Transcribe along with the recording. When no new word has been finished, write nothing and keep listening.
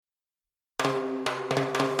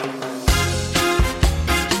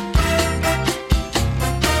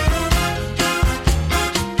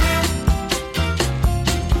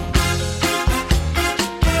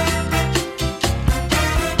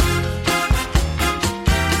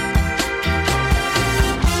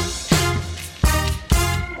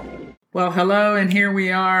Well, hello, and here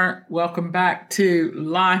we are. Welcome back to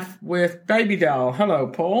Life with Baby Doll. Hello,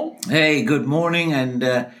 Paul. Hey, good morning, and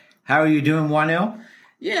how are you doing, Juanel?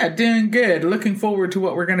 Yeah, doing good. Looking forward to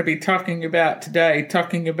what we're going to be talking about today,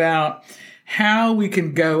 talking about how we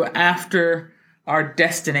can go after our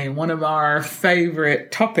destiny, one of our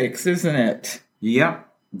favorite topics, isn't it? Yep,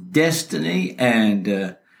 destiny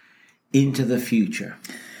and into the future.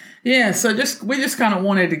 Yeah, so we just kind of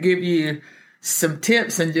wanted to give you some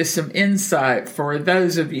tips and just some insight for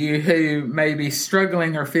those of you who may be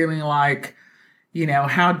struggling or feeling like,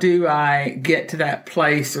 how do I get to that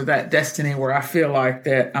place or that destiny where I feel like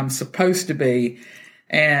that I'm supposed to be?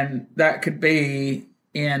 And that could be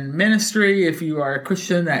in ministry, if you are a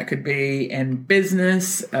Christian, that could be in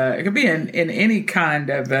business, it could be in any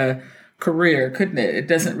kind of a career, couldn't it? It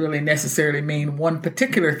doesn't really necessarily mean one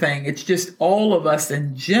particular thing. It's just all of us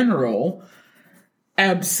in general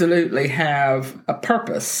absolutely have a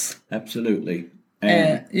purpose. Absolutely.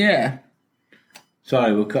 And yeah.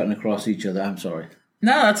 Sorry, we're cutting across each other. I'm sorry.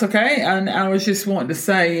 No, that's okay. And I was just wanting to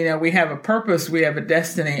say, we have a purpose, we have a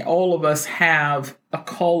destiny. All of us have a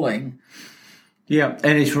calling. Yeah,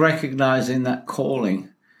 and it's recognizing that calling.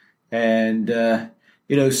 And,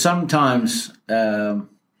 sometimes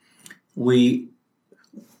we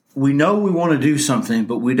know we want to do something,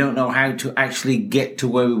 but we don't know how to actually get to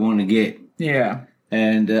where we want to get. Yeah.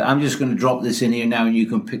 And I'm just going to drop this in here now, and you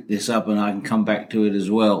can pick this up, and I can come back to it as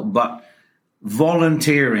well. But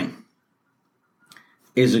volunteering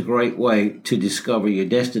is a great way to discover your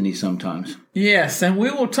destiny sometimes. Yes, and we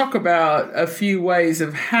will talk about a few ways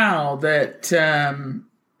of how that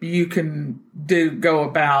you can go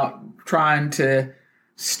about trying to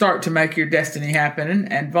start to make your destiny happen,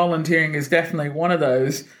 and volunteering is definitely one of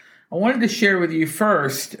those. I wanted to share with you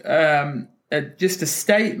first just a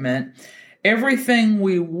statement. Everything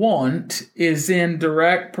we want is in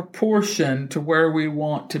direct proportion to where we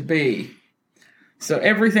want to be. So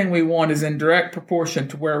everything we want is in direct proportion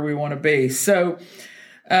to where we want to be. So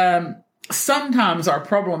sometimes our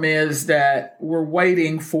problem is that we're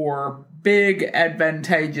waiting for big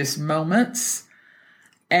advantageous moments.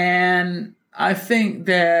 And I think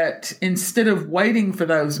that instead of waiting for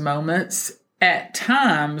those moments, at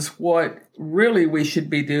times what really we should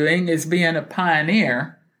be doing is being a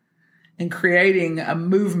pioneer and creating a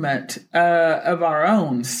movement of our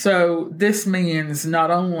own. So this means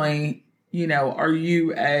not only, are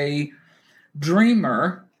you a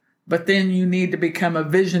dreamer, but then you need to become a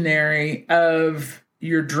visionary of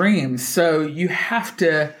your dreams. So you have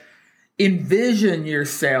to envision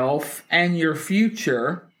yourself and your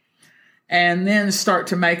future and then start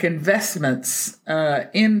to make investments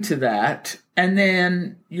into that. And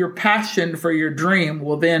then your passion for your dream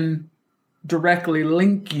will then directly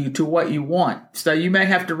link you to what you want. So you may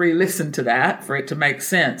have to re-listen to that for it to make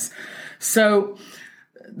sense. So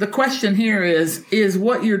the question here is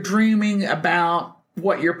what you're dreaming about,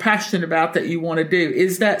 what you're passionate about that you want to do,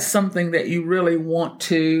 is that something that you really want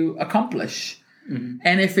to accomplish? Mm-hmm.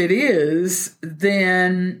 And if it is,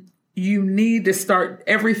 then you need to start.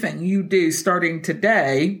 Everything you do starting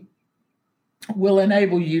today will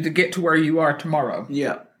enable you to get to where you are tomorrow.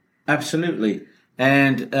 Yeah, absolutely.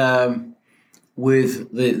 And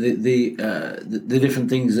with the different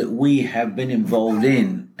things that we have been involved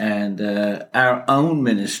in and our own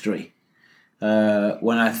ministry.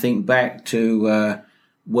 When I think back to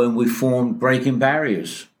when we formed Breaking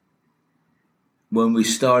Barriers, when we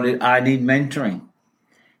started I Need Mentoring,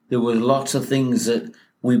 there were lots of things that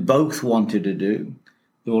we both wanted to do.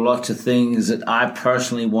 There were lots of things that I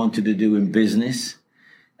personally wanted to do in business.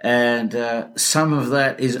 And some of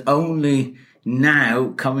that is only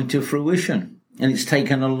now coming to fruition. And it's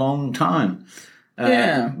taken a long time.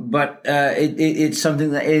 But it's something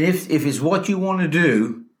that if it's what you want to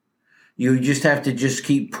do, you just have to just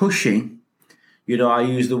keep pushing. I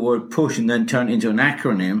use the word push and then turn it into an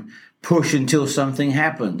acronym. Push until something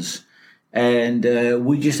happens. And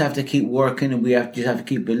we just have to keep working, and we just have to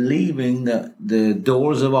keep believing that the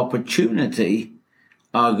doors of opportunity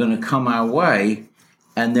are going to come our way,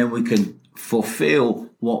 and then we can fulfill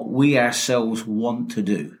what we ourselves want to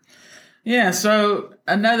do. Yeah, so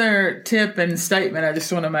another tip and statement I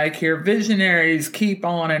just want to make here. Visionaries keep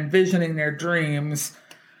on envisioning their dreams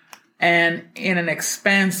and in an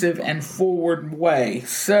expansive and forward way.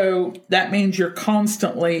 So that means you're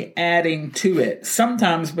constantly adding to it.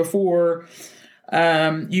 Sometimes before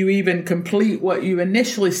you even complete what you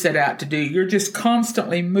initially set out to do, you're just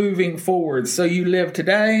constantly moving forward. So you live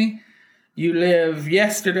today, you live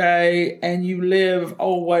yesterday, and you live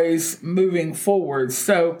always moving forward.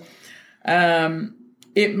 So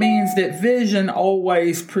it means that vision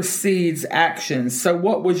always precedes action. So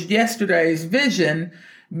what was yesterday's vision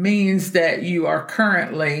means that you are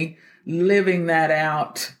currently living that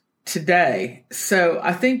out today. So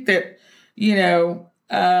I think that,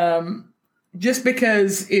 just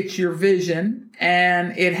because it's your vision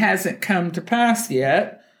and it hasn't come to pass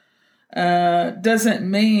yet, doesn't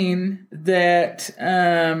mean that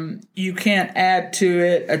you can't add to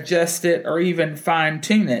it, adjust it, or even fine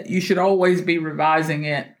tune it. You should always be revising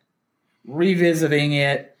it, revisiting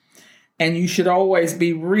it, and you should always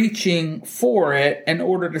be reaching for it in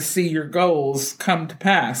order to see your goals come to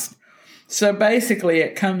pass. So basically,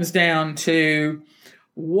 it comes down to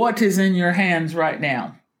what is in your hands right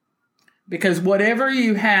now. Because whatever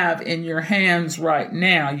you have in your hands right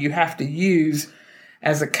now, you have to use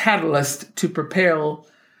as a catalyst to propel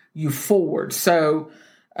you forward. So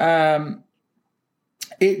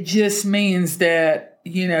it just means that,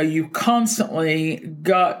 you constantly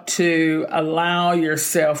got to allow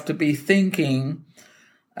yourself to be thinking,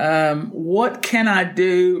 what can I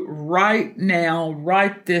do right now,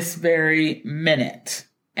 right this very minute?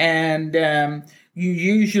 And you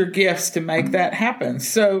use your gifts to make that happen.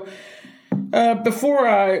 So before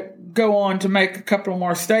I go on to make a couple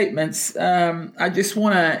more statements, I just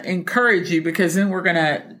want to encourage you, because then we're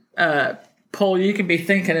going to, Paul, you can be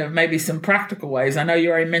thinking of maybe some practical ways. I know you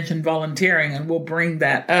already mentioned volunteering, and we'll bring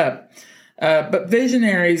that up. But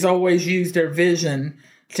visionaries always use their vision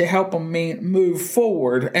to help them move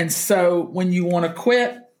forward. And so when you want to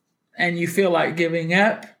quit and you feel like giving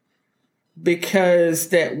up, because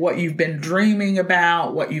that what you've been dreaming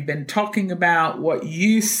about, what you've been talking about, what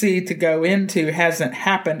you see to go into hasn't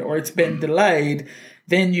happened or it's been delayed,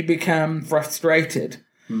 then you become frustrated.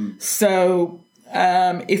 So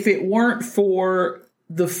if it weren't for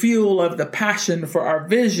the fuel of the passion for our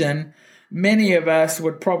vision, many of us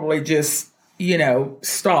would probably just,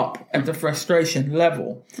 stop at the frustration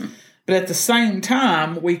level. But at the same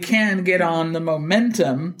time, we can get on the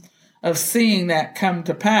momentum of seeing that come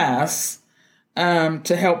to pass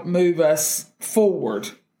to help move us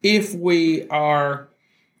forward if we are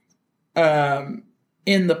in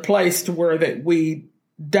the place to where that we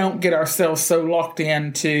don't get ourselves so locked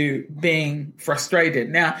into being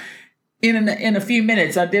frustrated. Now, in a few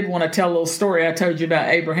minutes, I did want to tell a little story I told you about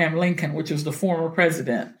Abraham Lincoln, which was the former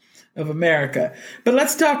president of America. But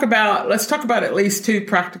let's talk about at least two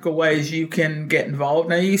practical ways you can get involved.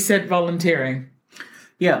 Now, you said volunteering.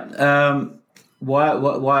 Yeah. Why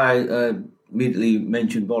I immediately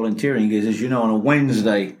mentioned volunteering is, as you know, on a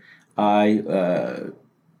Wednesday, I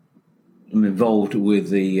am involved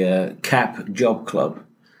with the CAP Job Club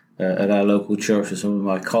at our local church with some of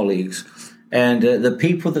my colleagues. And the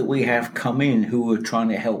people that we have come in who are trying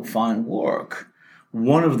to help find work,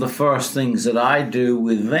 one of the first things that I do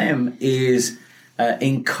with them is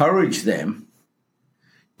encourage them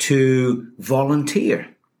to volunteer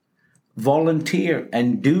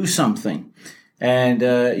and do something. And,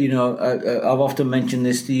 I've often mentioned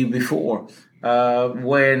this to you before.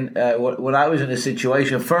 When I was in a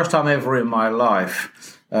situation, first time ever in my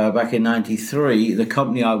life, back in 93, the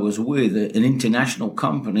company I was with, an international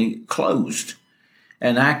company, closed.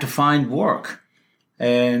 And I had to find work.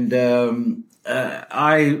 And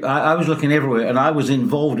I was looking everywhere. And I was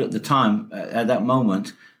involved at the time, at that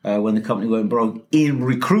moment, when the company went broke, in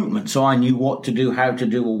recruitment. So I knew what to do, how to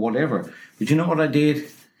do, or whatever. But you know what I did?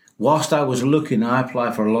 Whilst I was looking, I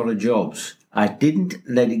applied for a lot of jobs. I didn't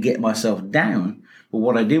let it get myself down, but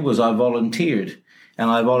what I did was I volunteered.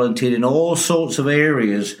 And I volunteered in all sorts of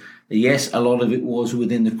areas. Yes, a lot of it was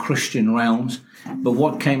within the Christian realms, but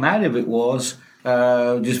what came out of it was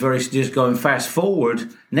just going fast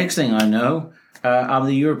forward. Next thing I know, I'm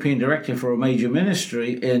the European director for a major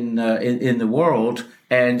ministry in the world,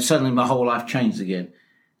 and suddenly my whole life changed again.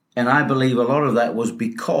 And I believe a lot of that was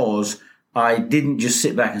because I didn't just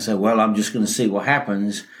sit back and say, well, I'm just going to see what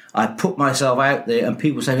happens. I put myself out there, and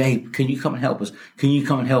people say, hey, can you come and help us? Can you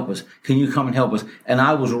come and help us? Can you come and help us? And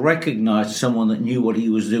I was recognized as someone that knew what he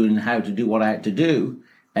was doing and how to do what I had to do.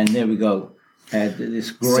 And there we go. Had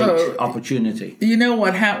this great opportunity. You know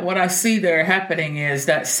what I see there happening is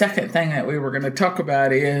that second thing that we were going to talk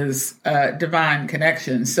about is divine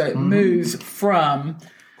connection. So it moves from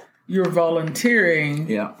your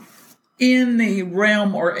volunteering in the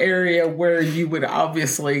realm or area where you would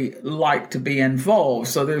obviously like to be involved.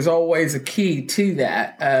 So there's always a key to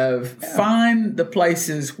that of find the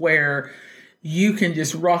places where you can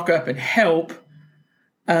just rock up and help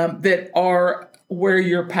that are where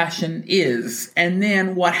your passion is. And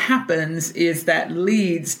then what happens is that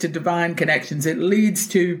leads to divine connections. It leads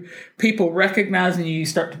to people recognizing you. You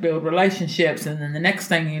start to build relationships. And then the next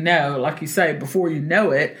thing you know, like you say, before you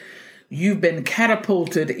know it, you've been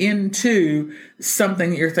catapulted into something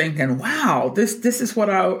that you're thinking, wow, this is what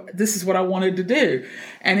I wanted to do.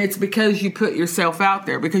 And it's because you put yourself out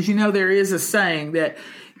there, because there is a saying that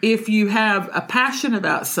if you have a passion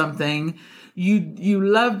about something, you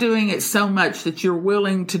love doing it so much that you're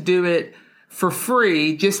willing to do it for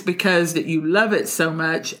free just because that you love it so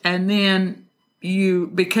much. And then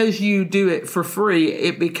because you do it for free,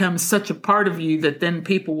 it becomes such a part of you that then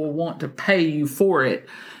people will want to pay you for it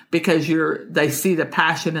because they see the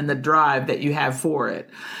passion and the drive that you have for it.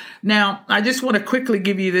 Now, I just want to quickly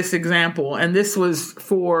give you this example, and this was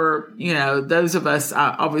for, those of us,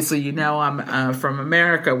 obviously, I'm from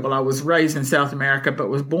America. Well, I was raised in South America, but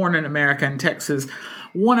was born in America, in Texas.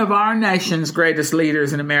 One of our nation's greatest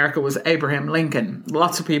leaders in America was Abraham Lincoln.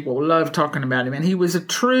 Lots of people love talking about him, and he was a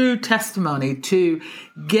true testimony to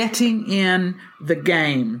getting in the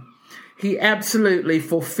game. He absolutely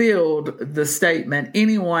fulfilled the statement,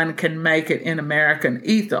 anyone can make it in American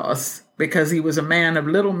ethos, because he was a man of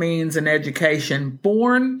little means and education,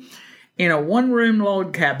 born in a one-room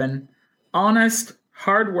log cabin, honest,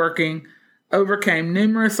 hardworking, overcame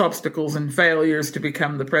numerous obstacles and failures to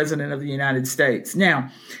become the president of the United States.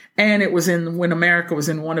 Now, and it was when America was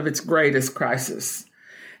in one of its greatest crises.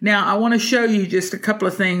 Now, I want to show you just a couple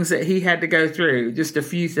of things that he had to go through, just a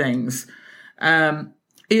few things.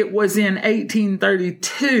 It was in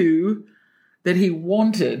 1832 that he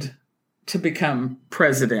wanted to become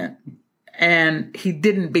president. And he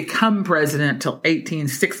didn't become president till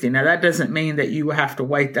 1860. Now, that doesn't mean that you have to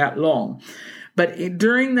wait that long. But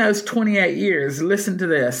during those 28 years, listen to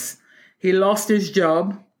this. He lost his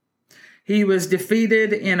job. He was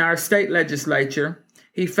defeated in our state legislature.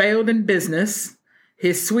 He failed in business.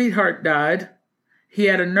 His sweetheart died. He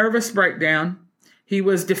had a nervous breakdown. He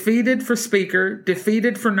was defeated for speaker,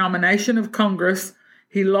 defeated for nomination of Congress.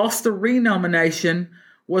 He lost the renomination,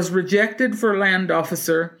 was rejected for land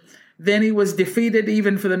officer. Then he was defeated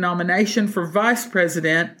even for the nomination for vice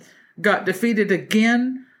president, got defeated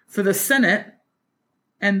again for the Senate,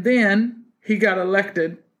 and then he got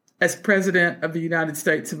elected as president of the United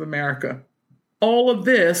States of America. All of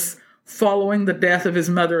this following the death of his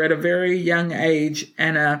mother at a very young age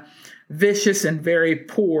and a vicious and very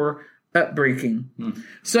poor upbringing.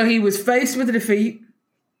 So he was faced with defeat.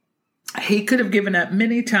 He could have given up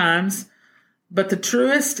many times. But the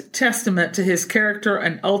truest testament to his character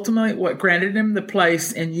and ultimately what granted him the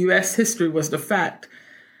place in U.S. history was the fact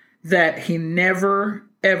that he never,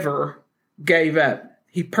 ever gave up.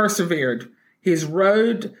 He persevered. His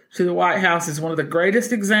road to the White House is one of the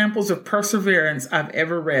greatest examples of perseverance I've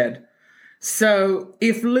ever read. So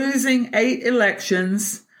if losing 8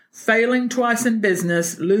 elections, failing twice in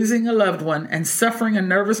business, losing a loved one, and suffering a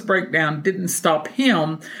nervous breakdown didn't stop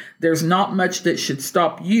him, there's not much that should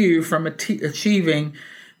stop you from achieving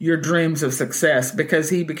your dreams of success, because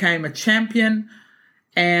he became a champion.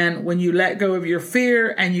 And when you let go of your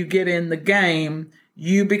fear and you get in the game,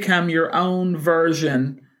 you become your own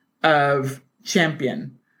version of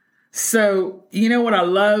champion. So, what I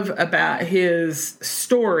love about his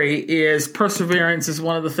story is perseverance is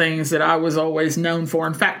one of the things that I was always known for.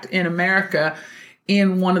 In fact, in America,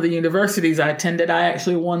 in one of the universities I attended, I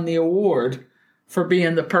actually won the award for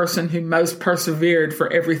being the person who most persevered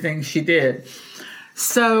for everything she did.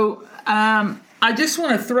 So, I just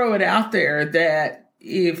want to throw it out there that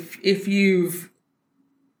if you've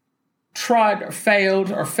tried or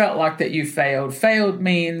failed or felt like that you failed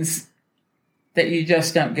means that you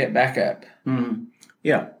just don't get back up. Mm-hmm.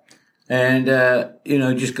 Yeah. And,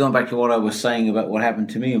 just going back to what I was saying about what happened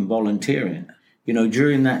to me in volunteering,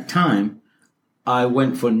 during that time, I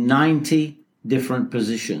went for 90 different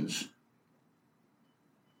positions.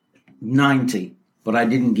 90. But I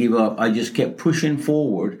didn't give up. I just kept pushing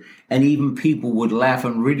forward. And even people would laugh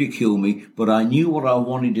and ridicule me, but I knew what I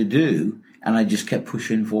wanted to do, and I just kept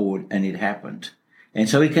pushing forward, and it happened. And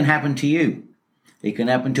so it can happen to you. It can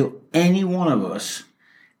happen to any one of us.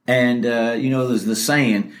 And, there's the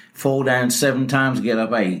saying, fall down 7 times, get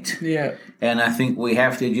up 8. Yeah. And I think we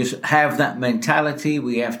have to just have that mentality.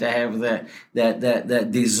 We have to have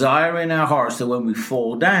that desire in our hearts that when we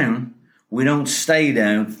fall down, we don't stay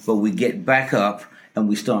down, but we get back up and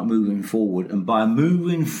we start moving forward. And by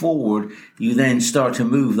moving forward, you then start to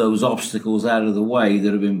move those obstacles out of the way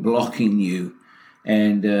that have been blocking you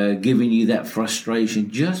and giving you that frustration.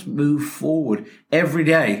 Just move forward every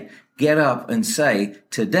day. Get up and say,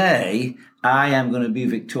 today I am going to be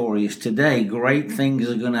victorious today. Great things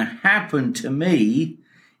are going to happen to me,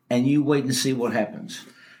 and you wait and see what happens.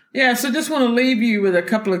 Yeah, so just want to leave you with a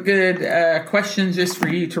couple of good questions just for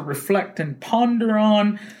you to reflect and ponder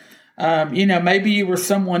on. Maybe you were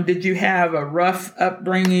someone, did you have a rough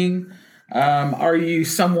upbringing? Are you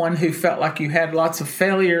someone who felt like you had lots of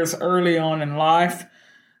failures early on in life?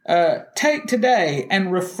 Take today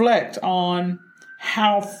and reflect on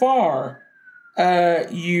how far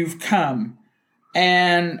you've come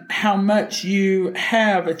and how much you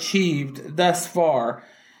have achieved thus far.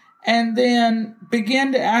 And then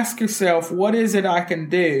begin to ask yourself, what is it I can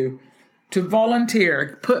do to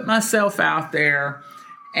volunteer, put myself out there,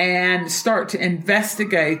 and start to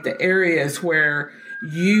investigate the areas where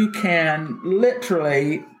you can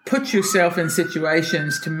literally put yourself in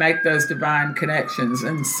situations to make those divine connections.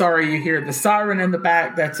 And sorry you hear the siren in the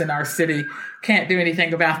back. That's in our city. Can't do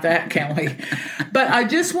anything about that, can we? But I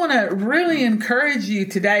just want to really encourage you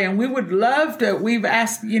today. And we would love to, we've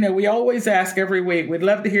asked, we always ask every week, we'd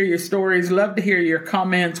love to hear your stories, love to hear your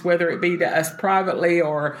comments, whether it be to us privately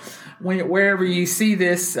or wherever you see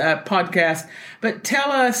this podcast. But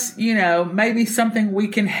tell us, maybe something we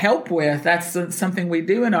can help with. That's something we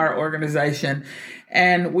do in our organization.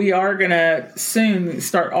 And we are going to soon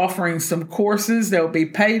start offering some courses. There'll be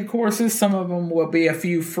paid courses. Some of them will be a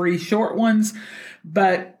few free short ones.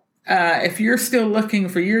 But if you're still looking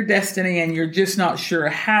for your destiny and you're just not sure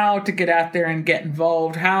how to get out there and get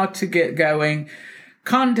involved, how to get going,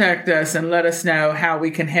 contact us and let us know how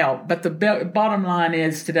we can help. But the bottom line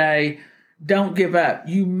is today, don't give up.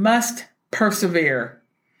 You must persevere.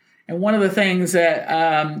 And one of the things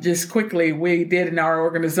that just quickly we did in our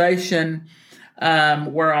organization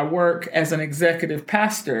where I work as an executive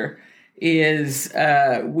pastor is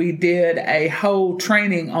we did a whole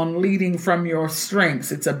training on leading from your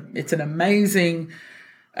strengths. It's an amazing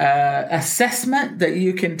assessment that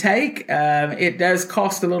you can take. It does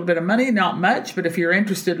cost a little bit of money, not much, but if you're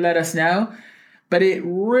interested, let us know. But it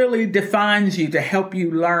really defines you to help you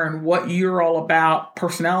learn what you're all about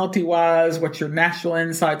personality-wise, what your natural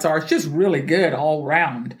insights are. It's just really good all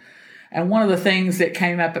around. And one of the things that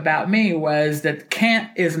came up about me was that can't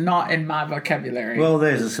is not in my vocabulary. Well,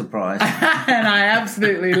 there's a surprise. And I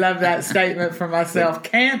absolutely love that statement for myself.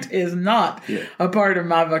 Can't is not a part of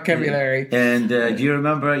my vocabulary. Yeah. And do you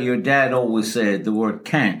remember your dad always said the word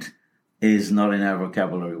can't is not in our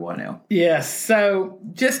vocabulary, Wynell? Yes. So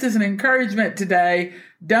just as an encouragement today,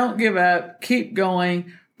 don't give up. Keep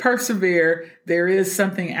going. Persevere. There is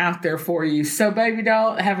something out there for you. So, baby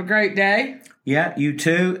doll, have a great day. Yeah, you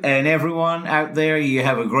too. And everyone out there, you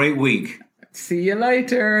have a great week. See you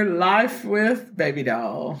later. Life with Baby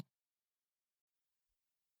Doll.